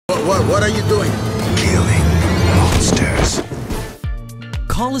What are you doing? Killing monsters.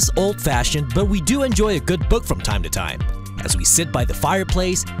 Call us old-fashioned, but we do enjoy a good book from time to time, as we sit by the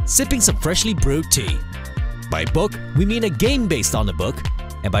fireplace, sipping some freshly brewed tea. By book, we mean a game based on the book,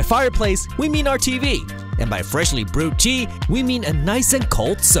 and by fireplace, we mean our TV. And by freshly brewed tea, we mean a nice and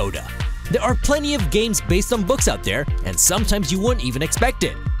cold soda. There are plenty of games based on books out there, and sometimes you wouldn't even expect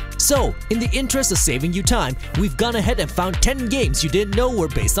it. So, in the interest of saving you time, we've gone ahead and found 10 games you didn't know were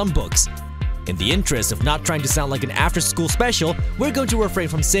based on books. In the interest of not trying to sound like an after-school special, we're going to refrain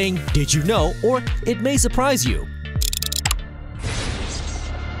from saying, "Did you know?" or "It may surprise you."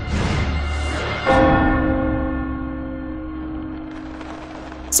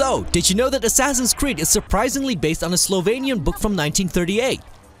 So, did you know that Assassin's Creed is surprisingly based on a Slovenian book from 1938?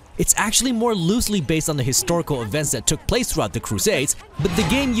 It's actually more loosely based on the historical events that took place throughout the Crusades, but the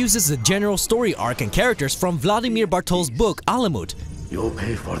game uses the general story arc and characters from Vladimir Bartol's book Alamut. You'll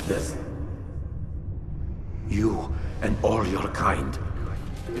pay for this. You and all your kind.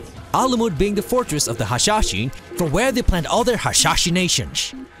 Alamut being the fortress of the Hashashin, from where they planned all their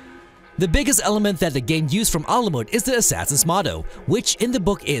Hashashinations. The biggest element that the game used from Alamut is the assassin's motto, which in the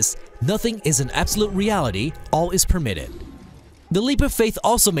book is, "Nothing is an absolute reality, all is permitted." The leap of faith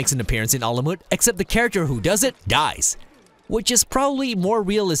also makes an appearance in Alamut, except the character who does it dies, which is probably more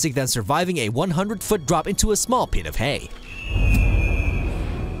realistic than surviving a 100-foot drop into a small pit of hay.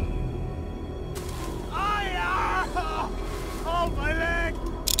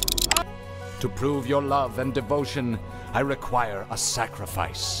 To prove your love and devotion, I require a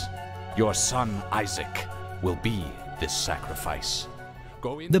sacrifice. Your son Isaac will be this sacrifice.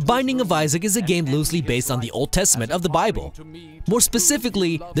 The Binding of Isaac is a game loosely based on the Old Testament of the Bible, more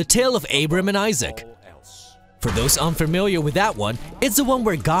specifically, the tale of Abram and Isaac. For those unfamiliar with that one, it's the one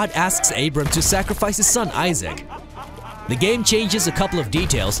where God asks Abram to sacrifice his son Isaac. The game changes a couple of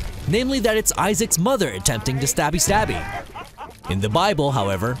details, namely that it's Isaac's mother attempting the stabby-stabby. In the Bible,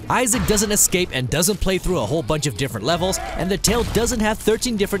 however, Isaac doesn't escape and doesn't play through a whole bunch of different levels, and the tale doesn't have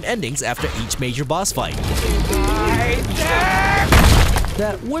 13 different endings after each major boss fight.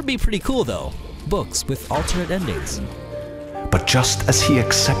 That would be pretty cool though, books with alternate endings. But just as he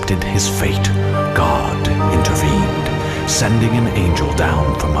accepted his fate, God intervened, sending an angel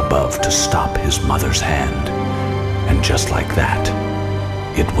down from above to stop his mother's hand. And just like that,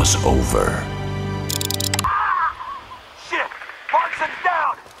 it was over.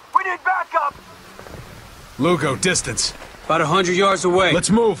 Down! We need backup! Lugo, distance. About 100 yards away.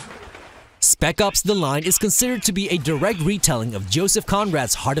 Let's move. Spec Ops: The Line is considered to be a direct retelling of Joseph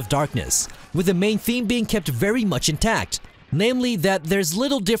Conrad's Heart of Darkness, with the main theme being kept very much intact, namely that there's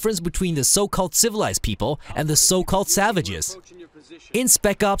little difference between the so-called civilized people and the so-called savages. In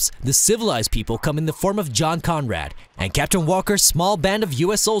Spec Ops, the civilized people come in the form of John Conrad and Captain Walker's small band of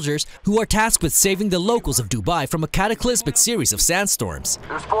US soldiers who are tasked with saving the locals of Dubai from a cataclysmic series of sandstorms.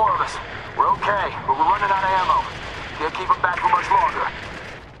 There's 4 of us. We're okay, but we're running out of ammo. Can't keep them back for much longer.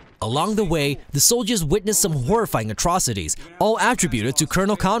 Along the way, the soldiers witness some horrifying atrocities, all attributed to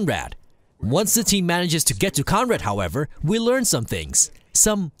Colonel Conrad. Once the team manages to get to Conrad, however, we learn some things.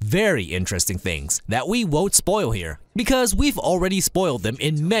 Some very interesting things that we won't spoil here, because we've already spoiled them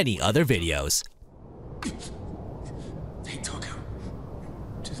in many other videos. They took him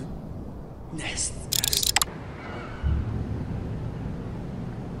to the nest.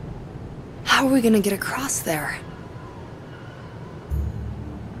 How are we gonna get across there?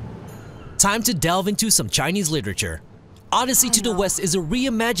 Time to delve into some Chinese literature. Odyssey to the West is a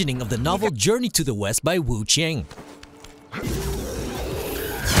reimagining of the novel Journey to the West by Wu Qing.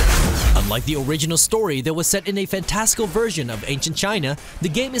 Unlike the original story that was set in a fantastical version of ancient China, the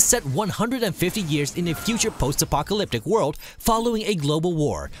game is set 150 years in a future post-apocalyptic world following a global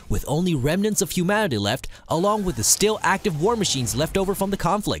war, with only remnants of humanity left, along with the still active war machines left over from the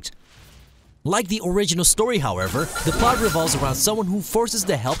conflict. Like the original story, however, the plot revolves around someone who forces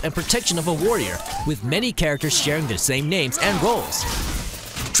the help and protection of a warrior, with many characters sharing the same names and roles.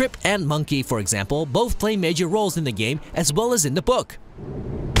 Trip and Monkey, for example, both play major roles in the game as well as in the book.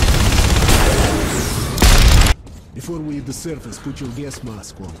 Before we hit the surface, put your gas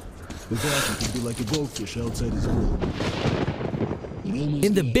mask on. The Dolphin can be like a goldfish outside his pool.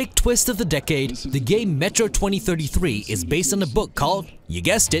 In the big twist of the decade, the game Metro 2033 is based on a book called, you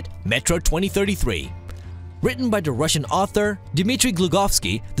guessed it, Metro 2033. Written by the Russian author Dmitry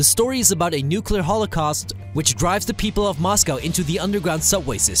Glugovsky, the story is about a nuclear holocaust which drives the people of Moscow into the underground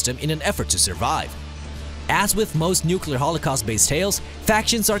subway system in an effort to survive. As with most nuclear holocaust-based tales,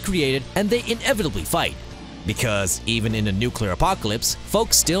 factions are created and they inevitably fight. Because even in a nuclear apocalypse,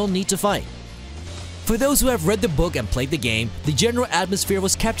 folks still need to fight. For those who have read the book and played the game, the general atmosphere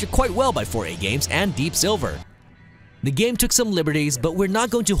was captured quite well by 4A Games and Deep Silver. The game took some liberties, but we're not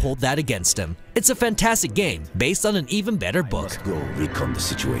going to hold that against them. It's a fantastic game, based on an even better book. Let's go recon the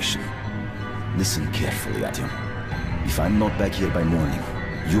situation. Listen carefully at him. If I'm not back here by morning,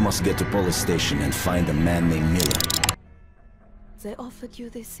 you must get to police station and find a man named Miller. They offered you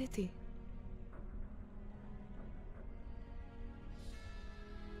this city.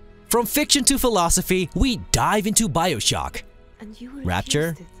 From fiction to philosophy, we dive into BioShock. And you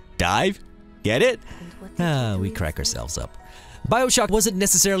Rapture? Dive? Get it? We crack ourselves up. BioShock wasn't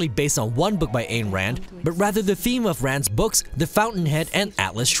necessarily based on one book by Ayn Rand, but rather the theme of Rand's books, The Fountainhead and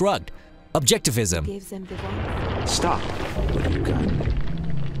Atlas Shrugged. Objectivism. Stop. What have you got?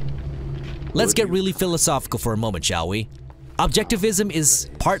 Let's get really philosophical for a moment, shall we? Objectivism is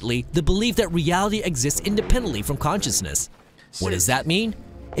partly the belief that reality exists independently from consciousness. What does that mean?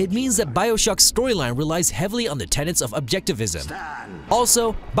 It means that BioShock's storyline relies heavily on the tenets of objectivism.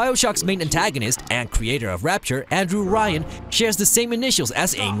 Also, BioShock's main antagonist and creator of Rapture, Andrew Ryan, shares the same initials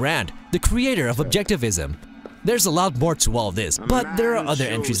as Ayn Rand, the creator of objectivism. There's a lot more to all this, but there are other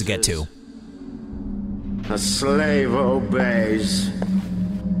entries to get to. A slave obeys.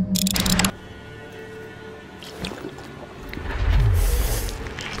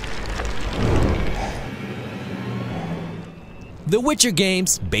 The Witcher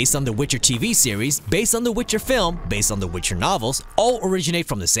games, based on the Witcher TV series, based on the Witcher film, based on the Witcher novels, all originate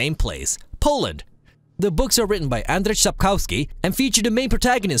from the same place, Poland. The books are written by Andrzej Sapkowski and feature the main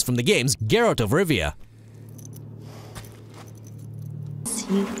protagonist from the games, Geralt of Rivia.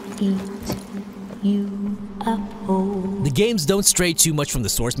 The games don't stray too much from the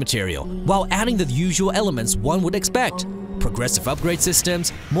source material, while adding the usual elements one would expect. Progressive upgrade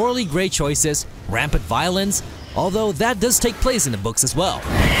systems, morally grey choices, rampant violence, although that does take place in the books as well.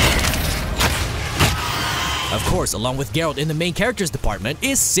 Of course, along with Geralt in the main characters department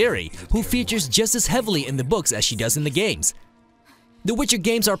is Ciri, who features just as heavily in the books as she does in the games. The Witcher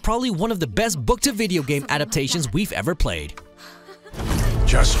games are probably one of the best book-to-video game adaptations we've ever played.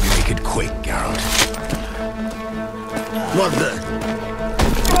 Just make it quick, Geralt. What the?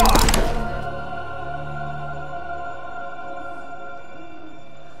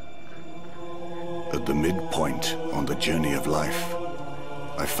 At the midpoint on the journey of life,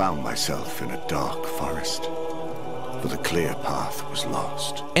 I found myself in a dark forest, for the clear path was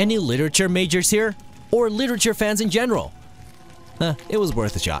lost. Any literature majors here? Or literature fans in general? It was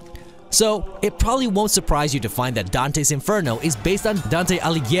worth a shot. So, it probably won't surprise you to find that Dante's Inferno is based on Dante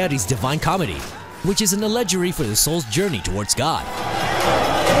Alighieri's Divine Comedy, which is an allegory for the soul's journey towards God.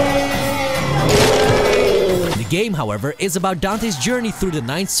 The game, however, is about Dante's journey through the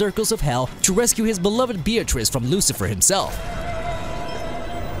 9 circles of hell to rescue his beloved Beatrice from Lucifer himself.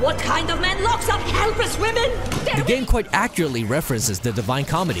 What kind of man locks up helpless women? The game quite accurately references the Divine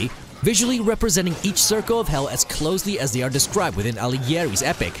Comedy, visually representing each circle of hell as closely as they are described within Alighieri's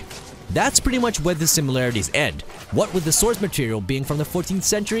epic. That's pretty much where the similarities end, what with the source material being from the 14th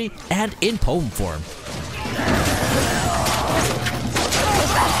century and in poem form.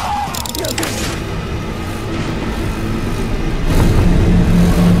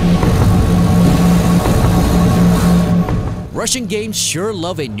 Russian games sure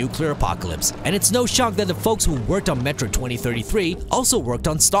love a nuclear apocalypse, and it's no shock that the folks who worked on Metro 2033 also worked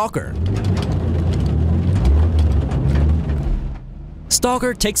on Stalker.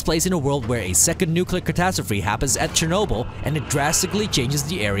 Stalker takes place in a world where a second nuclear catastrophe happens at Chernobyl and it drastically changes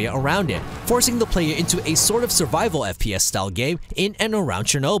the area around it, forcing the player into a sort of survival FPS style game in and around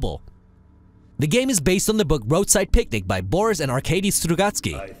Chernobyl. The game is based on the book Roadside Picnic by Boris and Arkady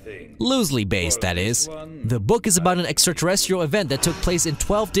Strugatsky. Loosely based, that is. The book is about an extraterrestrial event that took place in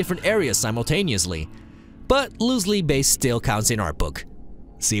 12 different areas simultaneously. But loosely based still counts in our book.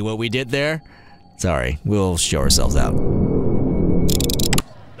 See what we did there? Sorry, we'll show ourselves out.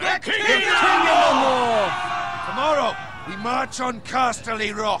 Tomorrow, we march on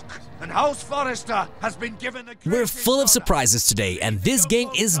Casterly Rock, and House Forrester has been given the... We're full of surprises today, and this game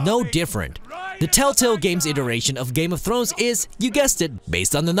is no different. The Telltale Games iteration of Game of Thrones is, you guessed it,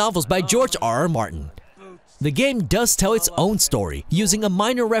 based on the novels by George R.R. Martin. The game does tell its own story, using a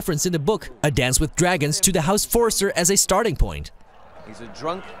minor reference in the book, A Dance with Dragons, to the House Forrester as a starting point. He's a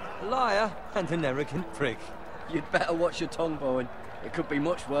drunk, a liar, and an arrogant prick. You'd better watch your tongue, Bowen. It could be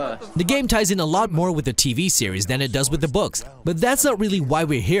much worse. The game ties in a lot more with the TV series than it does with the books, but that's not really why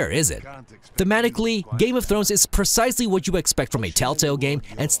we're here, is it? Thematically, Game of Thrones is precisely what you expect from a Telltale game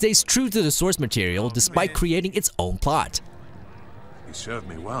and stays true to the source material despite creating its own plot. You served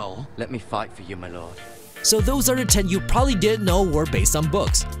me well. Let me fight for you, my lord. So those are the 10 you probably didn't know were based on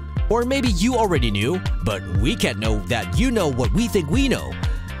books. Or maybe you already knew, but we can't know that you know what we think we know.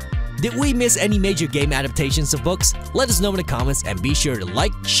 Did we miss any major game adaptations of books? Let us know in the comments and be sure to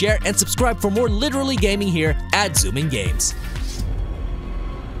like, share, and subscribe for more literally gaming here at ZoominGames.